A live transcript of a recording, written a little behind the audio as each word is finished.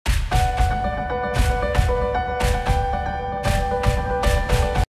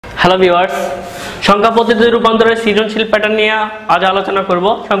Hello viewers, সংখ্যা পদ্ধতির রূপান্তরের সৃজনশীল প্যাটার্ন নিয়ে আজ আলোচনা করব।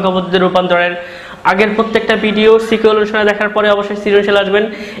 সংখ্যা পদ্ধতির রূপান্তরের আগের প্রত্যেকটা ভিডিও সিকিউর অনুসারে দেখার পরে অবশ্যই সৃজনশীল আসবেন।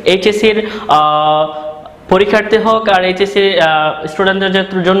 এইচএসসির পরীক্ষার্থী হোক আর এইচএসসি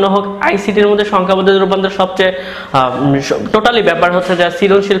স্টুডেন্টদের জন্য হোক, আইসিটির মধ্যে সংখ্যা পদ্ধতির রূপান্তর সবচেয়ে টোটালি ব্যাপার হচ্ছে যে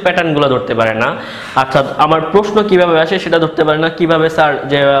সৃজনশীল প্যাটার্নগুলো ধরতে পারে না। অর্থাৎ আমার প্রশ্ন কিভাবে আসে সেটা ধরতে পারে না। কিভাবে স্যার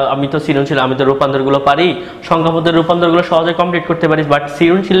যে আমি তো সৃজনশীল, আমি তো রূপান্তরগুলো পারি, সংখ্যা পদ্ধতির রূপান্তরগুলো সহজে কমপ্লিট করতে পারি, বাট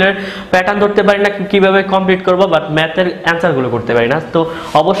সৃজনশীলের প্যাটার্ন ধরতে পারি না, কিভাবে কমপ্লিট করবো, বাট ম্যাথের অ্যান্সারগুলো করতে পারি না। তো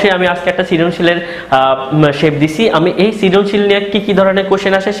অবশ্যই আমি আজকে একটা সৃজনশীলের শেপ দিছি। আমি এই সৃজনশীল নিয়ে কি ধরনের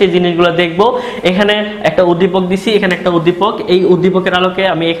কোশ্চেন আসে সেই জিনিসগুলো দেখবো। এখানে একটা উদ্দীপক দিছি, এখানে একটা উদ্দীপক, এই উদ্দীপকের আলোকে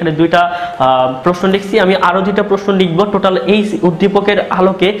আমি এখানে দুইটা প্রশ্ন লিখছি, আমি আরো দুইটা প্রশ্ন লিখবো। টোটাল এই উদ্দীপকের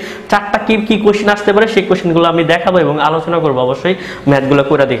আলোকে চারটা কি কোশ্চেন আসতে পারে সেই কোশ্চেনগুলো আমি দেখাবো এবং আলোচনা করবো। অবশ্যই ম্যাথগুলো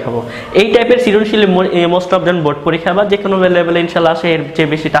করে দেখাবো। এই টাইপের সৃজনশীল মোস্ট অফ দেন বোর্ড পরীক্ষা বা যে কোনো লেভেলে ইনশাল্লাহ আসে, এর চেয়ে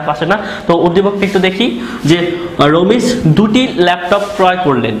বেশি টাফ আসে না। তো উদ্দীপকটি একটু দেখি যে রমেশ দুটি ল্যাপটপ ক্রয়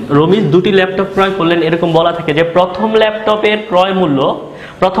করলেন। রমেশ দুটি ল্যাপটপ ক্রয় করলেন, এরকম বলা থাকে যে প্রথম ল্যাপটপের ক্রয়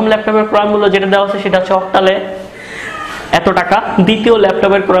মূল্য যেটা দেওয়া আছে সেটা হচ্ছে অক্টালে এত টাকা, দ্বিতীয়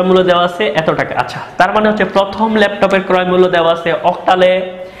ল্যাপটপের ক্রয় মূল্য দেওয়া আছে এত টাকা। আচ্ছা, তার মানে হচ্ছে প্রথম ল্যাপটপের ক্রয় মূল্য দেওয়া আছে অক্টালে,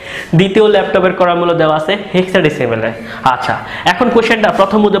 দ্বিতীয় ল্যাপটপের ক্রয় মূল্য দেওয়া আছে হেক্সাডেসিমেলে। আচ্ছা, এখন কোশ্চেনটা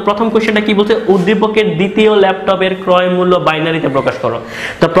প্রথম কোশ্চেনটা কি বলছে, উদ্দীপকের দ্বিতীয় ল্যাপটপের ক্রয় মূল্য বাইনারিতে প্রকাশ করো।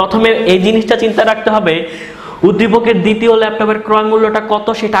 তো প্রথমে এই জিনিসটা চিন্তা রাখতে হবে, উদ্দীপকের দ্বিতীয় ল্যাপটপের ক্রয় মূল্যটা কত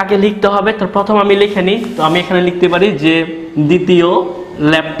সেটা আগে লিখতে হবে। তো প্রথম আমি লিখে নিই। তো আমি এখানে লিখতে পারি যে দ্বিতীয়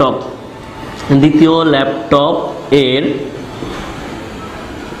ল্যাপটপ এর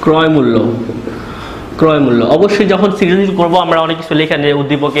ক্রয় মূল্য। অবশ্যই যখন সৃজনশীল করবো আমরা অনেক কিছু লেখা যে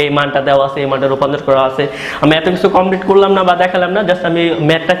উদ্দীপকে এই মানটা দেওয়া আছে, এই মানটা রূপান্তর করা আছে। আমি এত কিছু কমপ্লিট করলাম না বা দেখালাম না, জাস্ট আমি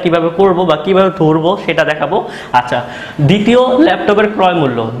ম্যাথটা কিভাবে করবো বা কিভাবে ধরবো সেটা দেখাবো। আচ্ছা, দ্বিতীয় ল্যাপটপের ক্রয়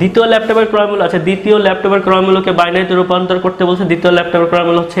মূল্য আছে। দ্বিতীয় ল্যাপটপের ক্রয় মূল্যকে বাইনারিতে রূপান্তর করতে বলছে। দ্বিতীয় ল্যাপটপের ক্রয়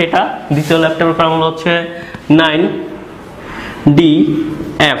মূল্য হচ্ছে এটা, দ্বিতীয় ল্যাপটপের ক্রয় মূল্য হচ্ছে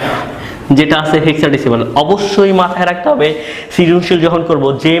 9DF, যেটা আছে হেক্সাডেসিমাল। অবশ্যই মাথায় রাখতে হবে সৃজনশীল যখন করব,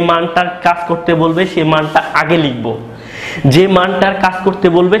 যে মানটার কাজ করতে বলবে সে মানটা আগে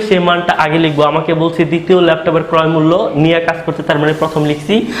লিখবো। আমাকে বলছে দ্বিতীয় ল্যাপটপের ক্রয় মূল্য নিয়ে কাজ করতে, তার মানে প্রথম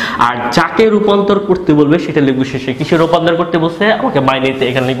লিখছি। আর যাকে রূপান্তর করতে বলবে সেটা লিখবো শেষে। কিসে রূপান্তর করতে বলছে আমাকে বাইনারিতে,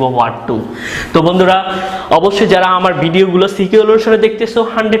 এখানে লিখবো 1 2। তো বন্ধুরা, অবশ্যই যারা আমার ভিডিওগুলো সিকিউর অনুসারে দেখতেছো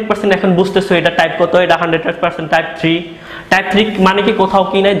 100% এখন বুঝতেছো এটা টাইপ কত, এটা 100% টাইপ 3। টাইপ 3 মানে কি কোথাও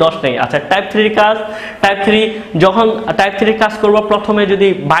কি নাই, 10 নেই। আচ্ছা, টাইপ 3 যখন টাইপ 3 কাজ করবো, প্রথমে যদি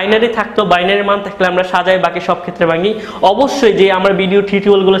বাইনারি থাকতো, বাইনারি মান থাকলে আমরা সাজাই, বাকি সব ক্ষেত্রে ভাঙি। অবশ্যই যে আমার ভিডিও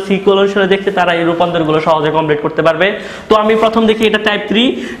টিউটোরিয়ালগুলো সিকিউর অনুসারে দেখতে তারা এই রূপান্তরগুলো সহজে কমপ্লিট করতে পারবে। তো আমি প্রথম দেখি এটা টাইপ 3,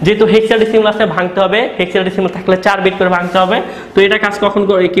 যেহেতু হেক্সাডেসিমাল আছে ভাঙতে হবে, হেক্সাডেসিমাল থাকলে 4 বিট করে ভাঙতে হবে। তো এটা কাজ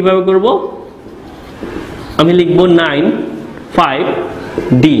কিভাবে করব, আমি লিখবো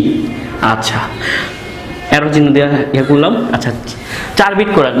 95D। আচ্ছা, এরো চিহ্ন দিয়ে ইয়ে করলাম। আচ্ছা, 4 বিট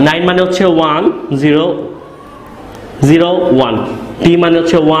করে 9 মানে হচ্ছে 1 0 0 1, D মানে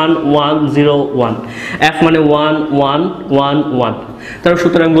হচ্ছে 1 1 0 1, F মানে 1 1 1 1। তাহলে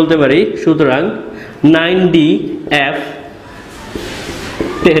সুতরাং বলতে পারি, সুতরাং 9DF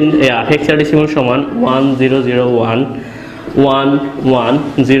 10 হেক্সাডেসিমাল সমান 1 0 0 1 1 1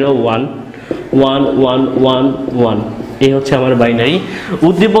 0 1 1 1 1 1। এই হচ্ছে আমার বাইনারি।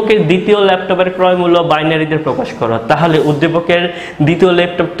 উদ্দীপকের দ্বিতীয় ল্যাপটপের ক্রয় মূল্য বাইনারিতে প্রকাশ করা। তাহলে উদ্দীপকের দ্বিতীয়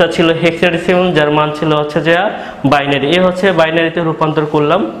ল্যাপটপটা ছিল হেক্সাডেসিমাল, যার মান ছিল হচ্ছে যে বাইনারি। এই হচ্ছে বাইনারিতে রূপান্তর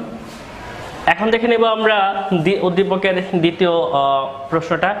করলাম। এখন দেখে নেব আমরা উদ্দীপকের দ্বিতীয়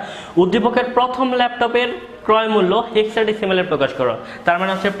প্রশ্নটা। উদ্দীপকের প্রথম ল্যাপটপের ক্রয় মূল্য হেক্সাডেসিমালে প্রকাশ করো। তার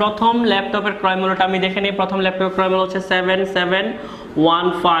মানে হচ্ছে প্রথম ল্যাপটপের ক্রয় মূল্যটা আমি দেখে নিই। প্রথম ল্যাপটপের ক্রয় মূল্য হচ্ছে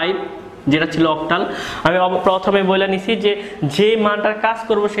 7715, যেটা ছিল অক্টাল। আমি প্রথমে বলে নিছি যে মানটার কাজ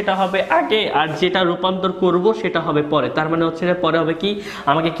করব সেটা হবে আগে, আর যেটা রূপান্তর করব সেটা হবে পরে। তার মানে হচ্ছে পরে হবে কি,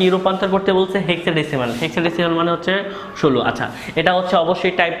 আমাকে কি রূপান্তর করতে বলছে, হেক্সাডেসিমাল মানে হচ্ছে 16। আচ্ছা, এটা হচ্ছে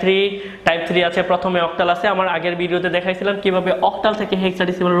অবশ্যই টাইপ 3 আছে, প্রথমে অক্টাল আছে। আমার আগের ভিডিওতে দেখাইছিলাম কিভাবে অক্টাল থেকে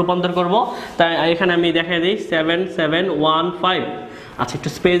হেক্সাডেসিমাল রূপান্তর করব। তাই এখানে আমি দেখাই দিই 7715। আচ্ছা, একটু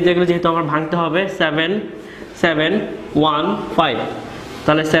স্পেস দেখলে যেহেতু আমার ভাঙতে হবে, 7715,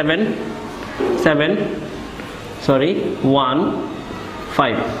 তাহলে 1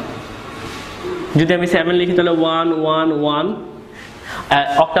 5। যদি আমি 7 লিখি তাহলে 1 1 1।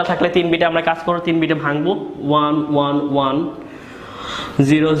 অক্টাল থাকলে 3 বিটে আমরা কাজ করব, 3 বিটে ভাঙবো। 1 1 1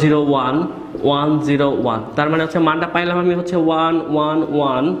 0 0 1 1 0 1। তার মানে হচ্ছে মানটা পাইলাম আমি হচ্ছে 1 1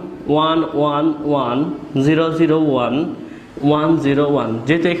 1 1 1 1 0 0 1 101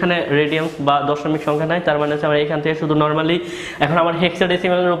 যেহেতু এখানে রেডিয়ান্স বা দশমিক সংখ্যা নাই তার মানে হচ্ছে আমরা এখান থেকে শুধু নরমালি এখন আমার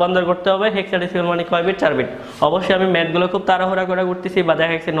হেক্সাডেসিমালে রূপান্তর করতে হবে। হেক্সাডেসিমাল মানে কয় বিট? 4 বিট। অবশ্যই আমি ম্যাথগুলো খুব তাড়াহুড়া করে করতেছি বা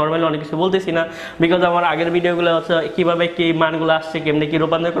দেখা যাচ্ছে নরমালি অনেক কিছু বলতেছি না, বিকজ আমার আগের ভিডিওগুলো হচ্ছে কিভাবে কি মানগুলো আসছে, কেমনি কি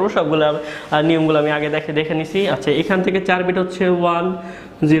রূপান্তর করবো সবগুলো নিয়মগুলো আমি আগে দেখে নিছি। আচ্ছা এখান থেকে 4 বিট হচ্ছে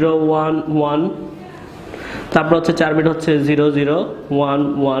 1011, তারপর হচ্ছে 4 বিট হচ্ছে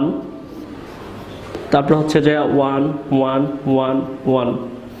 0011, তারপর হচ্ছে যে 1111,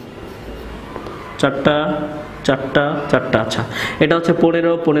 চারটা। আচ্ছা এটা হচ্ছে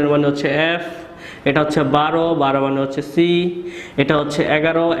 15 মানে হচ্ছে এফ, এটা হচ্ছে 12 মানে হচ্ছে সি, এটা হচ্ছে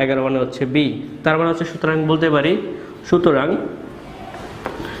 11 মানে হচ্ছে বি। তার মানে হচ্ছে সুতরাং বলতে পারি, সুতরাং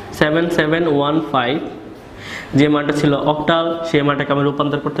 7715 যে মানটা ছিল অক্টাল সেই মানটাকে আমি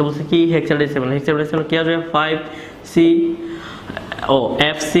রূপান্তর করতে বলছি কি হেক্সাডেসিমাল। হেক্সাডেসিমাল কি আসবে? 5C ও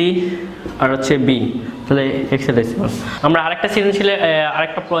FC আর হচ্ছে বি, তাহলে হেক্সাডেসিমাল। আমরা আরেকটা সৃজনশীলের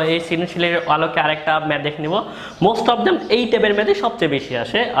এই সৃজনশীলের আলোকে আরেকটা ম্যাথ দেখে নিব। মোস্ট অফ দেম এই টাইপের ম্যাথে সবচেয়ে বেশি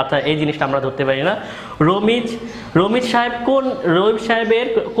আসে, অর্থাৎ এই জিনিসটা আমরা ধরতে পারি না। রমিজ সাহেবের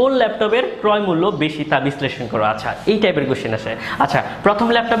কোন ল্যাপটপের ক্রয় মূল্য বেশি তা বিশ্লেষণ করো। আচ্ছা এই টাইপের কোশ্চেন আসে। আচ্ছা প্রথম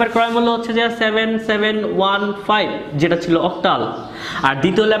ল্যাপটপের ক্রয় মূল্য হচ্ছে যে 7715 যেটা ছিল অক্টাল, আর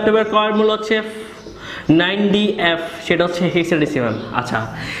দ্বিতীয় ল্যাপটপের ক্রয় মূল্য হচ্ছে 9DF সেটা হচ্ছে হেক্সাডেসিমাল। আচ্ছা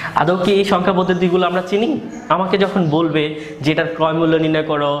আদৌ কি এই সংখ্যা পদ্ধতিগুলো আমরা চিনি? আমাকে যখন বলবে যে এটার ক্রয় মূল্য নির্ণয়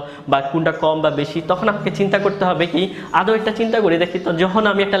করো বা কোনটা কম বা বেশি, তখন আমাকে চিন্তা করতে হবে কি আদৌ একটা চিন্তা করে দেখি তো যখন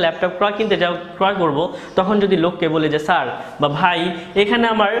আমি একটা ল্যাপটপ ক্রয় করব তখন যদি লোককে বলে যে স্যার বা ভাই এখানে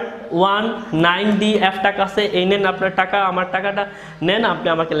আমার 19DF টাকা আছে, এই নেন আপনার টাকা, আমার টাকাটা নেন, আপনি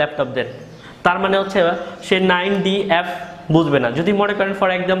আমাকে ল্যাপটপ দেন। তার মানে হচ্ছে সে 9DF বুঝবে না। যদি মনে করেন ফর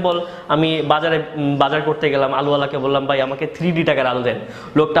এক্সাম্পল আমি বাজার করতে গেলাম, আলুওয়ালাকে বললাম ভাই আমাকে 3D টাকার আলু দেন,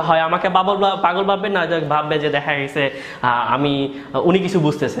 লোকটা হয় আমাকে পাগল ভাববে, না ভাববে যে দেখা গেছে উনি কিছু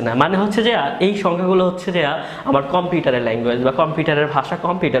বুঝতেছে না। মানে হচ্ছে যে এই সংখ্যাগুলো হচ্ছে যে আমার কম্পিউটারের ল্যাঙ্গুয়েজ বা কম্পিউটারের ভাষা,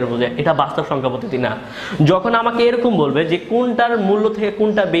 কম্পিউটার বোঝে, এটা বাস্তব সংখ্যা পদ্ধতি না। যখন আমাকে এরকম বলবে যে কোনটার মূল্য থেকে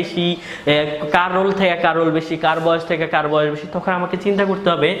কোনটা বেশি, কার রোল থেকে কার রোল বেশি, কার বয়স থেকে কার বয়স বেশি, তখন আমাকে চিন্তা করতে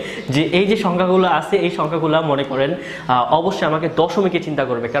হবে যে এই যে সংখ্যাগুলো আছে এই সংখ্যাগুলো মনে করেন অবশ্যই আমাকে দশমিকে চিন্তা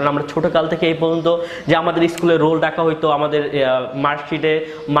করবে। কারণ আমরা ছোটকাল থেকে এই পর্যন্ত যে আমাদের স্কুলে রোল ডাকা হইতো, আমাদের মার্কশিটে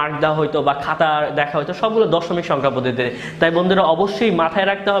মার্ক দেওয়া হইতো বা খাতা দেখা হইতো, সবগুলো দশমিক সংখ্যা পদ্ধতিতে। তাই বন্ধুরা অবশ্যই মাথায়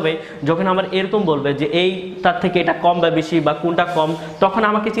রাখতে হবে যখন আমার এরকম বলবে যে এই তার থেকে এটা কম বা বেশি বা কোনটা কম, তখন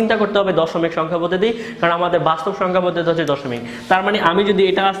আমাকে চিন্তা করতে হবে দশমিক সংখ্যা পদ্ধতি, কারণ আমাদের বাস্তব সংখ্যা পদ্ধতি হচ্ছে দশমিক। তার মানে আমি যদি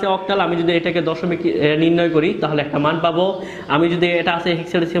এটা আছে অক্টাল, আমি যদি এটাকে দশমিক নির্ণয় করি তাহলে একটা মান পাবো, আমি যদি এটা আছে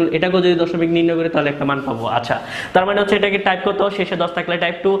হেক্সাডেসিমাল এটাকেও যদি দশমিক নির্ণয় করি তাহলে একটা মান পাবো। আচ্ছা তার মানে হচ্ছে এটাকে টাইপ করতে হবে, শেষে 10 থাকলে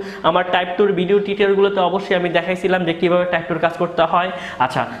টাইপ 2। আমার টাইপ 2 এর ভিডিও টিউটোরিয়ালগুলোতে অবশ্যই আমি দেখাইছিলাম যে কিভাবে টাইপ 2 এর কাজ করতে হয়।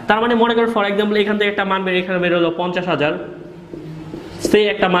 আচ্ছা তার মানে মনে করো ফর এক্সাম্পল এখান থেকে একটা মান এখানে বের হলো 50,000, সেই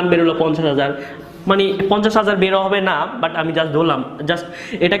একটা মান বের হলো 50,000, মানে 50,000 বের হবে না, বাট আমি জাস্ট ধরলাম, জাস্ট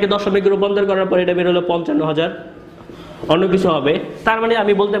এটাকে দশমিক রূপান্তর করার পর এটা বের হলো 55,000, অন্য কিছু হবে। তার মানে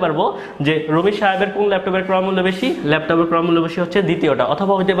আমি বলতে পারবো যে রমিজ সাহেবের কোন ল্যাপটপের ক্রয় মূল্য বেশি, ল্যাপটপের ক্রয় মূল্য বেশি হচ্ছে দ্বিতীয়টা,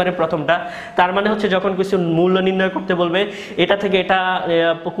 অথবা হতে পারে প্রথমটা। তার মানে হচ্ছে যখন কিছু মূল্য নির্ণয় করতে বলবে এটা থেকে এটা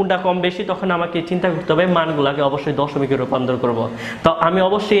কোনটা কম বেশি, তখন আমাকে চিন্তা করতে হবে মানগুলোকে অবশ্যই দশমিকে রূপান্তর করব। তো আমি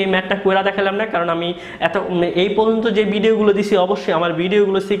অবশ্যই এই ম্যাথটা করে দেখালাম না, কারণ আমি এই পর্যন্ত যে ভিডিওগুলো দিছি অবশ্যই আমার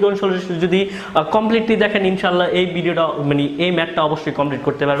ভিডিওগুলো সিকোয়েন্সিয়াল যদি কমপ্লিটলি দেখেন ইনশাল্লাহ এই ভিডিওটা মানে এই ম্যাথটা অবশ্যই কমপ্লিট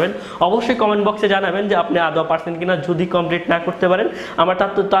করতে পারবেন। অবশ্যই কমেন্ট বক্সে জানাবেন যে আপনি আদৌ পারছেন কিনা। যদি কমপ্লিট না করতে পারেন আমার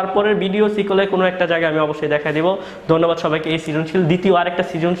তারপরের ভিডিও সিকলে কোনো একটা জায়গায় আমি অবশ্যই দেখা দেব। ধন্যবাদ সবাইকে। এই সৃজনশীল দ্বিতীয় আরেকটা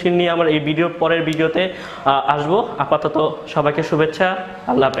সৃজনশীল নিয়ে আমার এই ভিডিও পরের ভিডিওতে আসবো। আপাতত সবাইকে শুভেচ্ছা,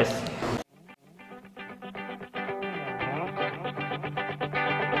 আল্লাহ হাফেজ।